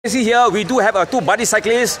See here, we do have two buddy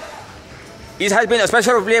cyclists. It has been a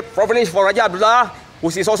special privilege for Raja Abdullah, who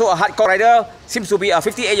is also a hardcore rider, seems to be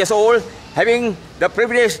 58 years old, having the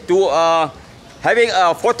privilege to having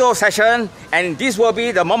a photo session, and this will be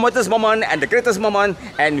the momentous moment and the greatest moment,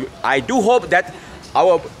 and I do hope that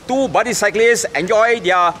our two buddy cyclists enjoy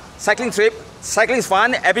their cycling trip. Cycling is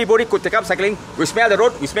fun, everybody could take up cycling. We smell the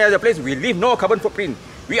road, we smell the place, we leave no carbon footprint.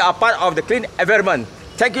 We are part of the clean environment.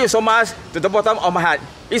 Thank you so much to the bottom of my heart.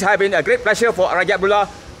 It has been a great pleasure for Raja Abdullah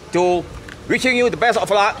to wishing you the best of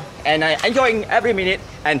luck and enjoying every minute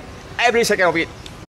and every second of it.